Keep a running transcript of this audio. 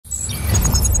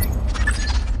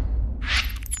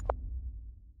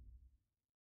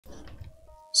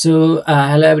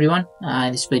Hello everyone.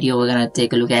 In this video, we're gonna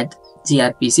take a look at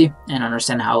gRPC and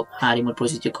understand how a remote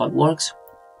procedure call works.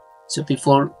 So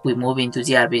before we move into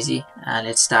gRPC,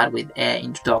 let's start with an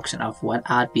introduction of what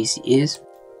RPC is.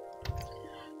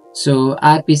 So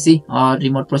RPC, or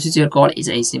remote procedure call, is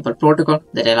a simple protocol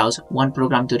that allows one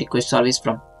program to request service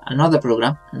from another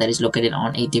program that is located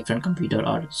on a different computer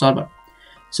or server.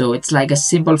 So it's like a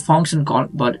simple function call,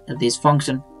 but this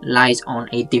function lies on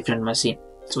a different machine.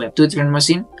 So we have two different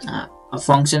machines. A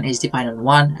function is defined on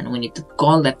one, and we need to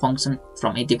call that function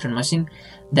from a different machine.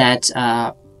 That's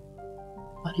a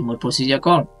remote procedure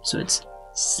call. So it's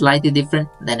slightly different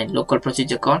than a local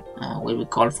procedure call, where we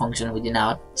call function within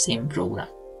our same program.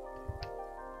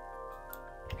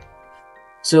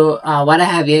 So what I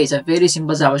have here is a very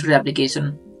simple JavaScript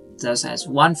application. Just has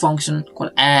one function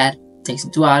called add, takes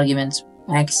in two arguments,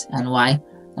 x and y,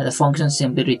 and the function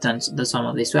simply returns the sum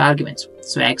of these two arguments,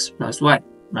 so x plus y,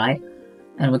 right?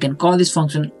 And we can call this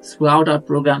function throughout our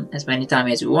program as many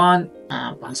times as we want,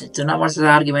 pass it two numbers as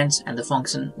arguments, and the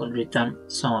function will return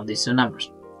some of these two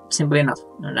numbers. Simple enough,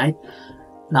 right?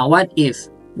 Now what if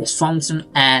this function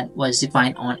add was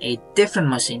defined on a different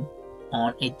machine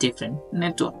on a different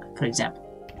network, for example?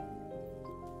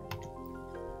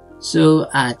 So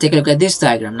take a look at this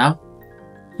diagram now.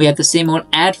 We have the same old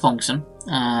add function,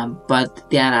 but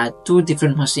there are two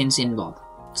different machines involved.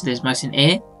 So there's machine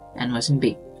A and machine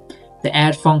B. The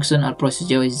add function or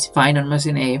procedure is defined on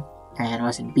machine A, and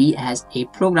machine B has a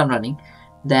program running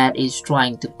that is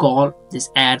trying to call this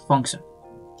add function.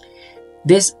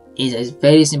 This is a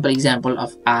very simple example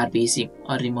of RPC,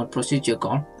 or remote procedure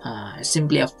call,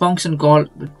 simply a function call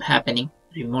happening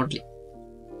remotely.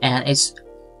 And it's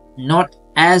not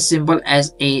as simple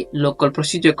as a local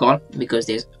procedure call because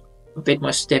there's a bit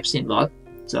more steps involved.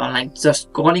 So unlike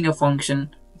just calling a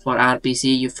function for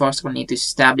RPC, you first of all need to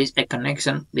establish a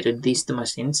connection between these two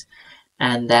machines,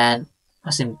 and then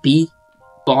machine B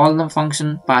call the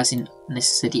function, pass in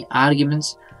necessary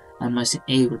arguments, and machine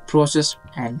A will process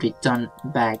and return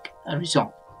back a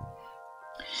result.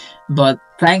 But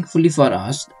thankfully for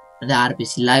us, the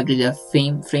RPC library, the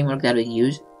framework that we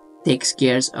use, takes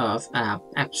care of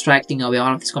abstracting away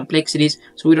all of these complexities,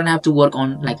 so we don't have to work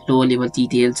on like lower level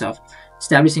details of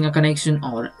establishing a connection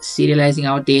or serializing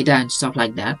our data and stuff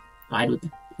like that, right?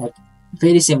 Like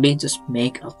very simply just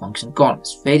make a function call.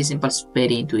 It's very simple, it's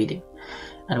very intuitive,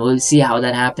 and we'll see how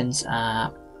that happens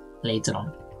later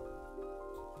on.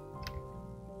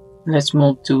 Let's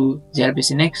move to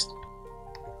gRPC next.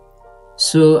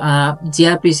 So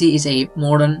gRPC is a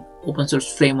modern open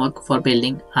source framework for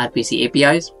building RPC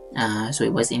APIs. So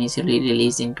it was initially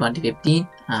released in 2015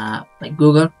 by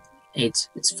Google. It's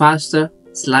faster,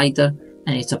 it's lighter,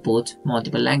 and it supports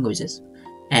multiple languages.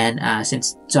 And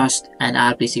since just an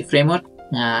RPC framework,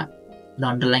 the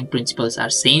underlying principles are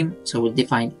same. So we'll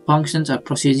define functions or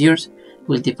procedures,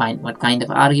 we'll define what kind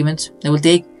of arguments they will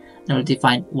take, and we'll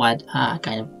define what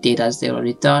kind of data they will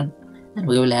return, and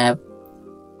we will have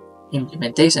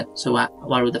implementation. So what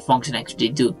will the function actually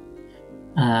do?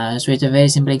 So it's a very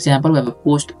simple example. We have a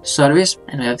post service,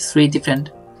 and we have three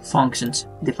different functions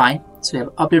defined. So we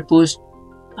have update post,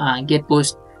 get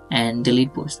post, and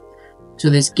delete post. So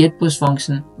this get post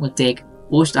function will take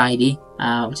post ID,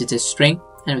 which is a string,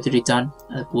 and will return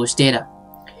the post data.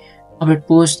 Update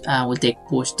post will take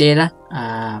post data,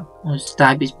 whose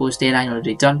type is post data, and will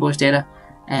return post data.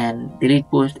 And delete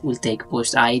post will take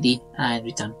post ID and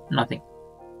return nothing.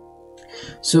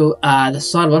 So the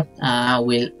server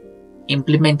will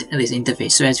implement this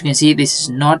interface. So as you can see, this is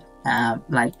not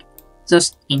like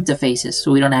just interfaces,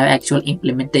 so we don't have actual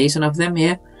implementation of them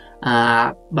here,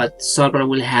 but server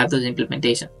will have those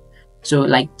implementation. So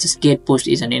like just get post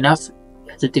isn't enough.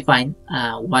 You have to define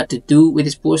what to do with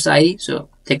this post ID. So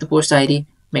take the post ID,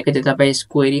 make a database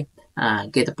query,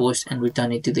 get the post, and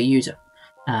return it to the user.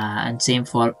 And same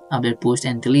for update post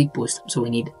and delete post. So we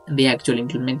need the actual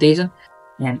implementation,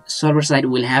 and server side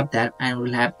will have that, and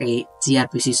will have a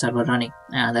gRPC server running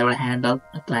that will handle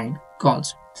the client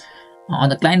calls. On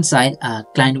the client side,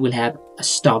 client will have a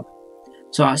stub.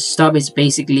 So a stub is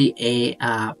basically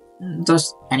a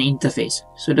just an interface,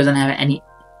 so it doesn't have any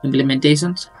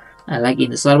implementations like in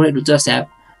the server. It will just have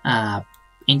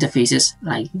interfaces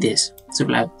like this. So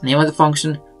we'll have name of the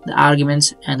function, the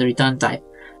arguments, and the return type.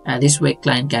 This way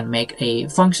client can make a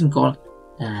function call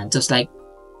just like,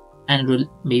 and it will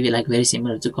be like very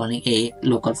similar to calling a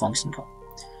local function call.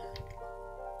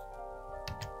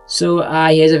 So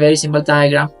here's a very simple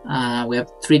diagram. We have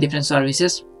three different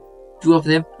services. Two of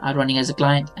them are running as a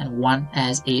client and one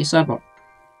as a server.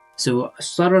 So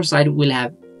server side will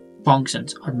have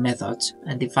functions or methods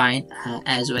and defined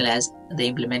as well as the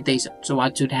implementation. So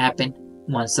what should happen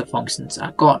once the functions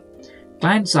are called.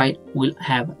 Client side will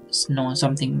have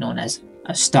something known as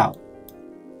a stub.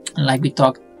 Like we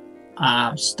talked,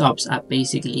 stubs are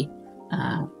basically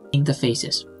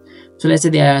interfaces. So let's say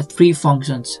there are 3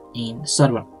 functions in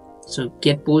server. So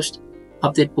get post,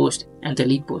 update post, and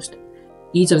delete post.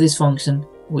 Each of these functions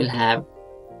will have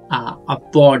a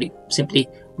body, simply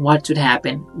what should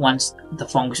happen once the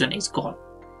function is called.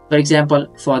 For example,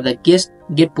 for the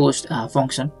get post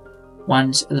function,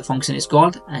 once the function is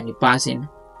called and you pass in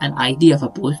an ID of a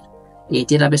post, a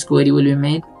database query will be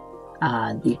made,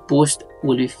 the post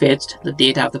will be fetched, the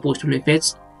data of the post will be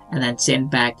fetched and then sent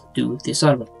back to the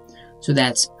server. So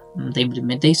that's the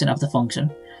implementation of the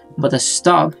function, but the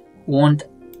stub won't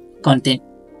contain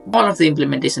all of the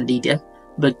implementation detail,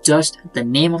 but just the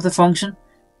name of the function,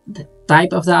 the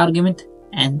type of the argument,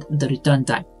 and the return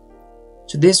type.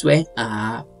 So this way,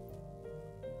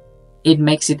 it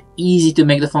makes it easy to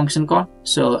make the function call.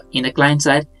 So in the client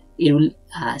side, it will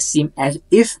seem as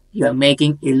if you are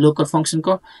making a local function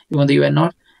call, even though you are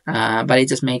not, but it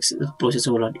just makes the process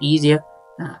a lot easier,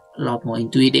 a lot more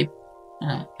intuitive,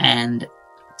 and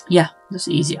yeah, just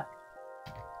easier.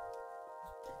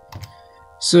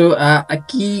 So a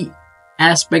key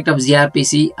aspect of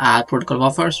gRPC are protocol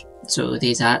buffers. So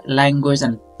these are language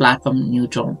and platform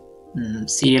neutral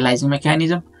serializing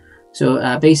mechanism.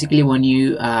 So basically, when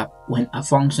a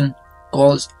function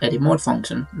calls a remote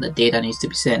function, the data needs to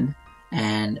be sent,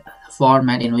 and the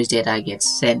format in which data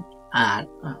gets sent are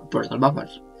protocol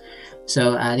buffers.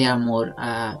 So they are more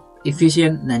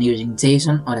efficient than using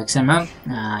JSON or XML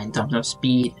in terms of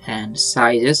speed and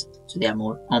sizes. So they are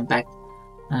more compact,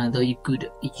 though you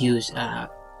could use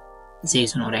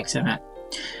JSON or XML.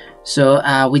 So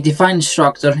we define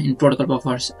structure in protocol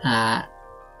buffers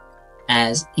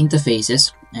as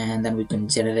interfaces, and then we can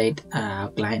generate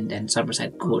client and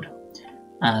server-side code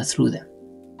through them.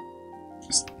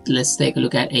 Let's take a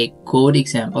look at a code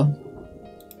example.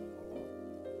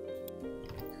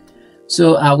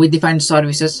 So we define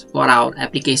services for our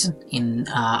application in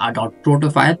our .proto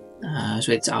file.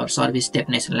 So it's our service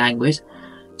definition language.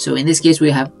 So in this case,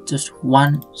 we have just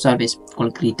one service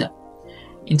called greeter.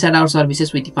 Inside our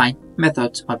services, we define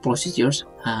methods or procedures.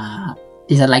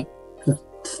 These are like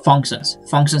functions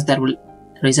that will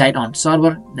reside on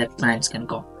server that clients can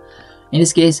call. In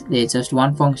this case, there is just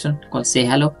one function called say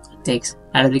hello. It takes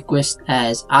hello request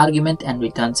as argument and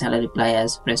returns hello reply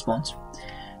as response.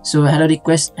 So hello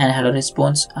request and hello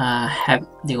response have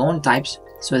their own types.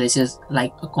 So this is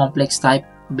like a complex type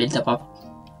built up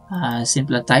of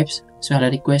simpler types. So hello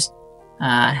request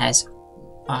has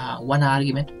one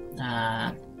argument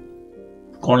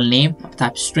called name of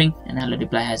type string, and hello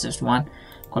reply has just one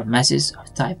called message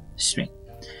of type string.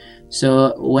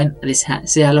 So when this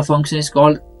say hello function is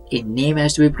called, a name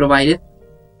has to be provided,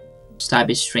 type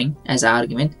is string as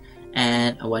argument,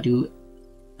 and what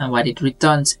it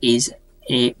returns is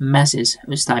a message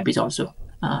whose type is also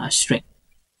string.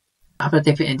 After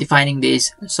defining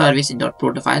this service in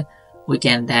 .proto file, we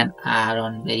can then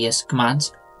run various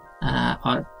commands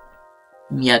or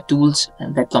tools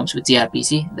that comes with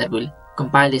gRPC that will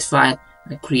compile this file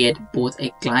and create both a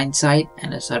client side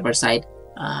and a server side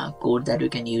code that we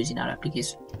can use in our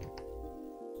application.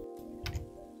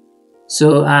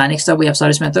 So next up we have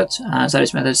service methods.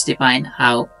 Service methods define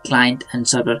how client and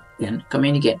server can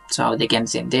communicate, so how they can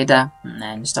send data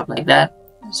and stuff like that.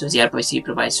 So gRPC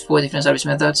provides 4 different service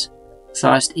methods.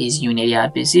 First is Unary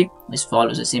RPC, which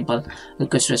follows a simple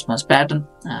request response pattern.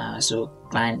 So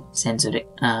client sends a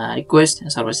request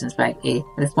and server sends back a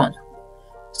response.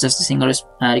 It's just a single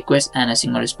request and a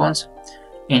single response.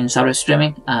 In server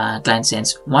streaming, client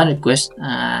sends one request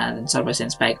and server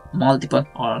sends back multiple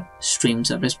or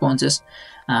streams of responses.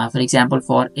 For example,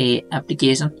 for a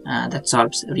application that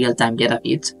solves real-time data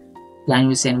feeds, client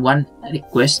will send one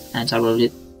request and server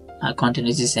will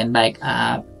continuously send back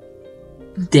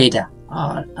data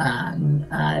or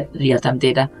real-time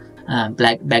data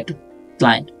back to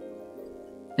client.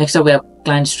 Next up we have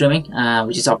client streaming,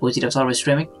 which is opposite of server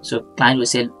streaming. So client will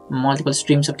send multiple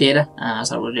streams of data,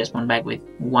 server will respond back with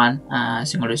one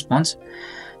single response.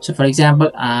 So for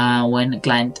example, when a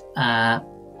client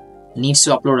needs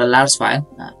to upload a large file,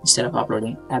 instead of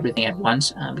uploading everything at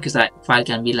once, because that file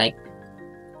can be like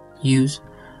huge,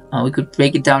 we could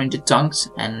break it down into chunks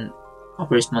and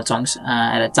operate small chunks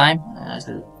at a time.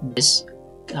 So this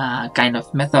kind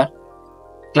of method,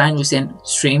 client will send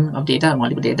stream of data,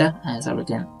 multiple data, and server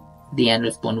can the end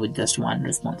respond with just one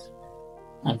response.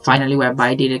 And finally, we have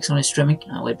bidirectional streaming,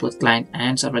 where both client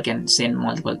and server can send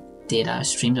multiple data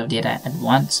streams of data at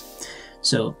once.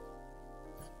 So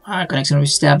our connection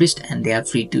is established, and they are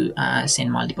free to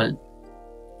send multiple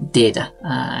data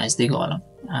as the column.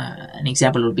 An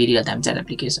example would be real-time chat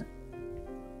application.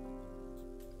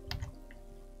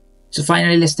 So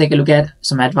finally, let's take a look at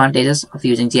some advantages of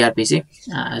using gRPC.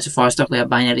 So first off, we have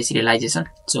binary serialization.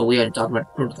 So we already talked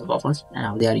about Proto buffers and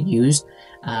how they are used,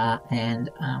 and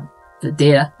the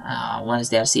data, once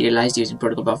they are serialized using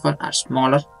Proto buffer, are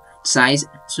smaller size,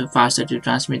 so faster to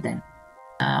transmit than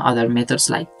other methods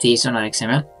like JSON or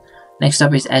XML. Next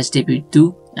up is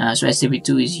HTTP2. So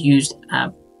HTTP2 is used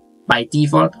by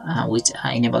default, which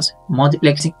enables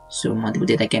multiplexing. So multiple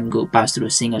data can go pass through a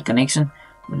single connection.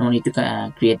 We don't need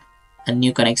to create a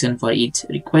new connection for each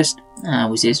request,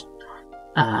 which is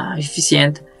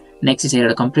efficient. Next is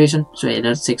error compression. So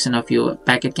error section of your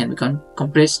packet can become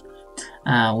compressed,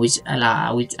 which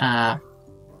provides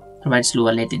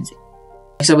lower latency.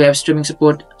 Next up, we have streaming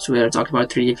support. So we are talking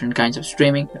about 3 different kinds of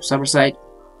streaming: server side,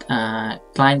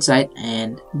 client side,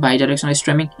 and bidirectional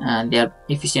streaming. And they are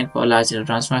efficient for large data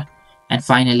transfer. And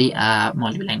finally,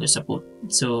 multiple language support.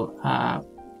 So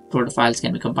Proto files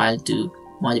can be compiled to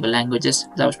multiple languages,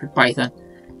 JavaScript, Python,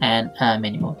 and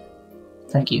many more.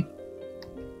 Thank you.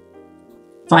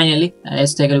 Finally,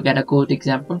 let's take a look at a code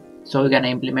example. So we're going to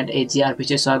implement a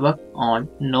gRPC server on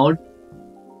Node.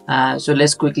 So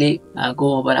let's quickly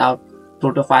go over our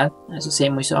Proto file. As the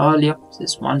same we saw earlier,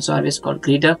 there's one service called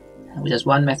greeter, which has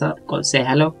one method called say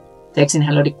hello, takes in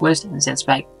hello request and sends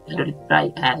back hello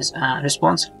reply as a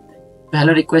response. The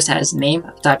hello request has name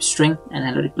of type string and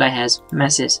hello reply has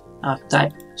message of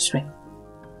type string.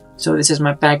 So this is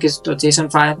my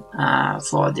package.json file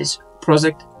for this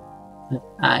project.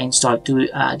 I installed 2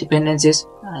 dependencies,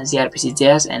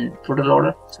 gRPC.js and Proto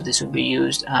loader. So this will be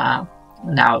used now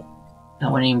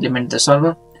when you implement the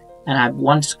server. And I have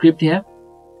one script here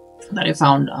that I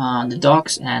found on the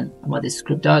docs, and what this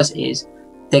script does is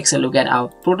takes a look at our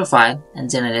Proto file and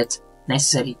generates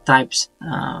necessary types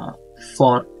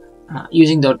for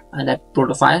using that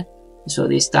Proto file. So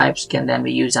these types can then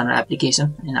be used on our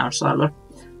application in our server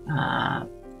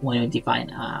when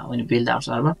we build our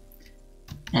server.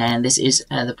 And this is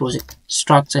the project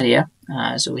structure here.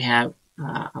 So we have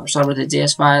our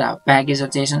server.js file, our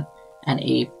package.json, and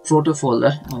a Proto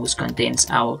folder which contains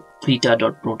our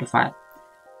greeter.proto file.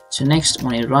 So next,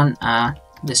 when you run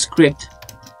the script,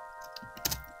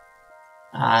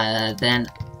 then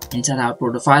inside our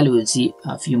Proto file, we will see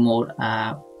a few more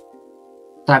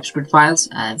TypeScript files,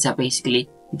 and these are basically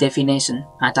definition,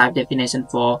 type definition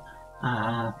for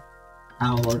our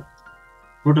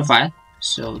Proto file.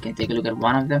 So we can take a look at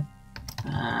one of them.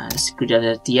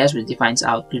 Greeter.ts, which defines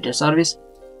our greeter service,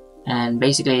 and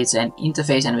basically it's an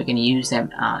interface, and we can use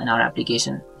them in our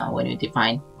application when we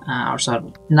define our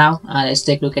server. Now let's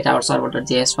take a look at our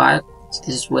server.js file. So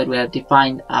this is where we have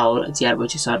defined our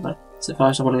gRPC server. So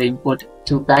first of all, we import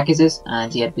 2 packages,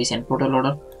 gRPC and Proto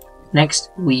loader.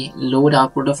 Next, we load our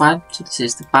Proto file. So this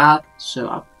is the path. So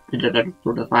our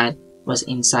Proto file was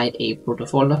inside a Proto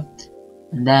folder,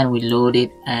 and then we load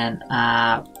it, and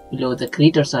we load the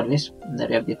greeter service that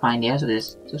we have defined here. So this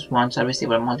is just one service. If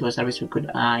there were multiple services, we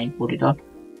could import it all.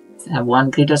 We have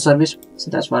one greeter service, so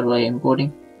that's what we're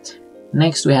importing.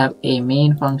 Next, we have a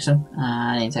main function,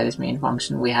 and inside this main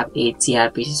function we have a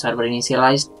gRPC server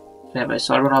initialized. We have a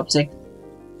server object,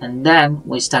 and then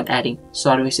we start adding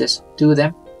services to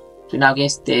them. So in our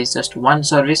case, there is just one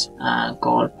service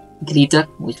called greeter,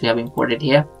 which we have imported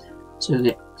here. So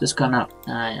we're just gonna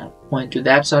point to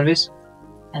that service,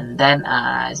 and then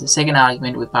as the second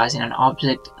argument, we pass in an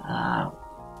object,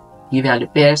 key value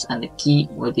pairs, and the key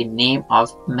will be name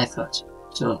of methods.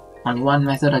 So only one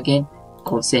method again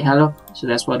called say hello. So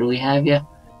that's what we have here,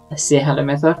 a say hello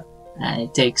method, and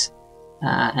it takes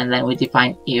and then we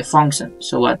define a function.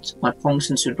 So what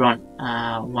function should run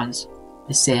once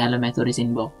the say hello method is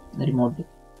invoked remotely.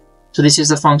 So this is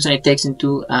the function. It takes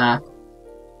into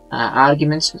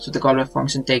arguments. So the callback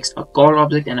function takes a call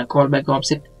object and a callback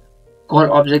object.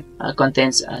 Call object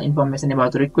contains information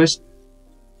about the request,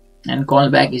 and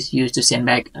callback is used to send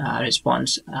back a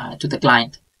response to the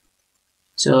client.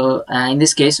 So in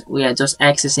this case, we are just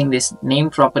accessing this name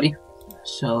property.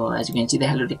 So as you can see, the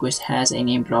hello request has a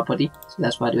name property, so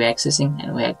that's what we're accessing,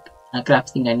 and we're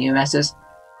crafting a new message.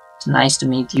 It's nice to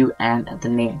meet you, and the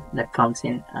name that comes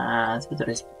in with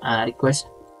the request.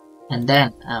 And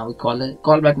then we call the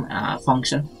callback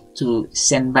function to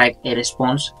send back a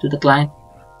response to the client.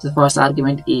 So the first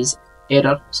argument is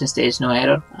error. Since there is no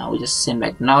error, we just send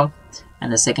back null,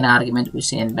 and the second argument we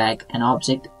send back an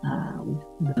object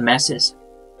with a message.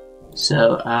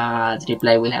 So the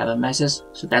reply will have a message,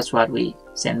 so that's what we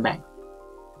send back.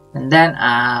 And then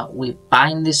we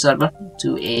bind this server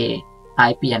to a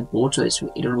IP and port, so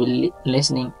it will be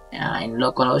listening in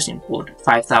localhost in port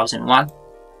 5001,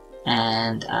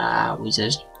 and we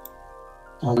just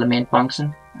call the main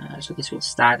function. So this will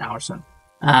start our server.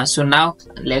 So now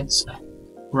let's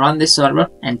run this server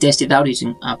and test it out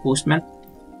using Postman.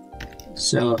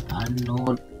 So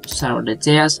node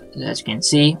server.js, as you can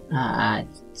see, it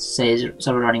says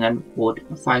server running on port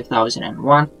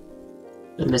 5001.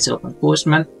 So let's open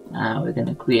Postman. We're going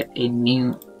to create a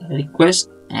new request,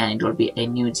 and it will be a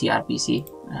new gRPC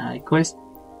request.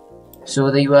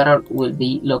 So the URL will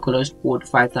be localhost port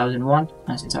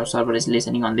 5001, since our server is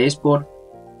listening on this port.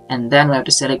 And then we have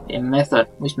to select a method,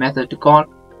 which method to call.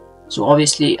 So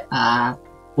obviously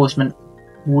Postman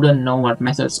wouldn't know what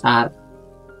methods are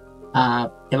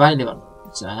available.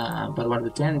 But what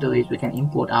we can do is we can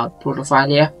import our Proto file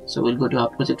here. So we'll go to our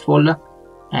project folder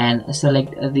and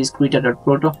select this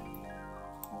creator.proto,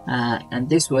 and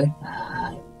this way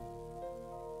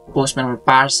Postman will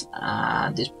parse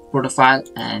this Proto file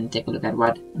and take a look at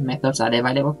what methods are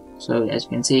available. So as you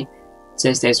can see, it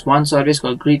says there's one service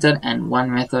called greeter and one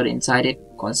method inside it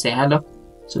called say hello.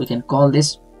 So we can call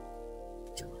this,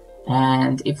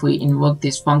 and if we invoke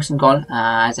this function call,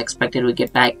 as expected, we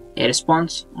get back a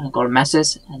response called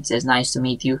message, and it says nice to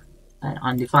meet you and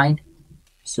undefined.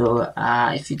 So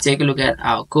if you take a look at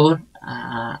our code,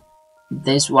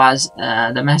 this was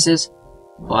the message,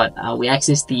 but we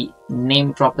accessed the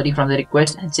name property from the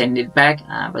request and send it back.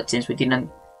 But since we didn't,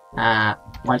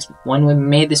 when we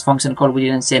made this function call, we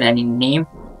didn't set any name,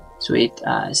 so it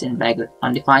sent back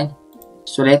undefined.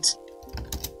 So let's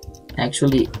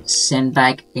actually send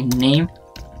back a name,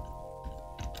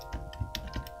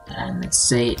 and let's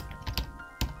say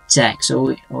Jack. So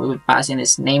we will pass in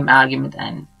this name argument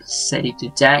and set it to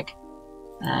Jack,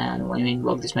 and when we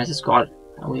invoke this message call,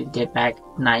 we'll get back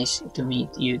nice to meet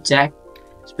you, Jack.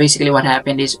 So basically what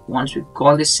happened is, once we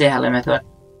call this say hello method,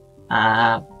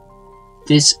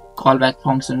 this callback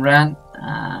function ran,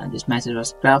 this message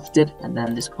was crafted, and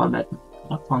then this callback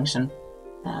function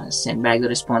sent back the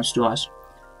response to us.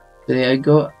 So there you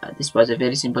go. This was a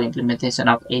very simple implementation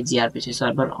of a gRPC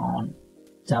server on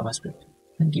JavaScript.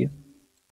 Thank you.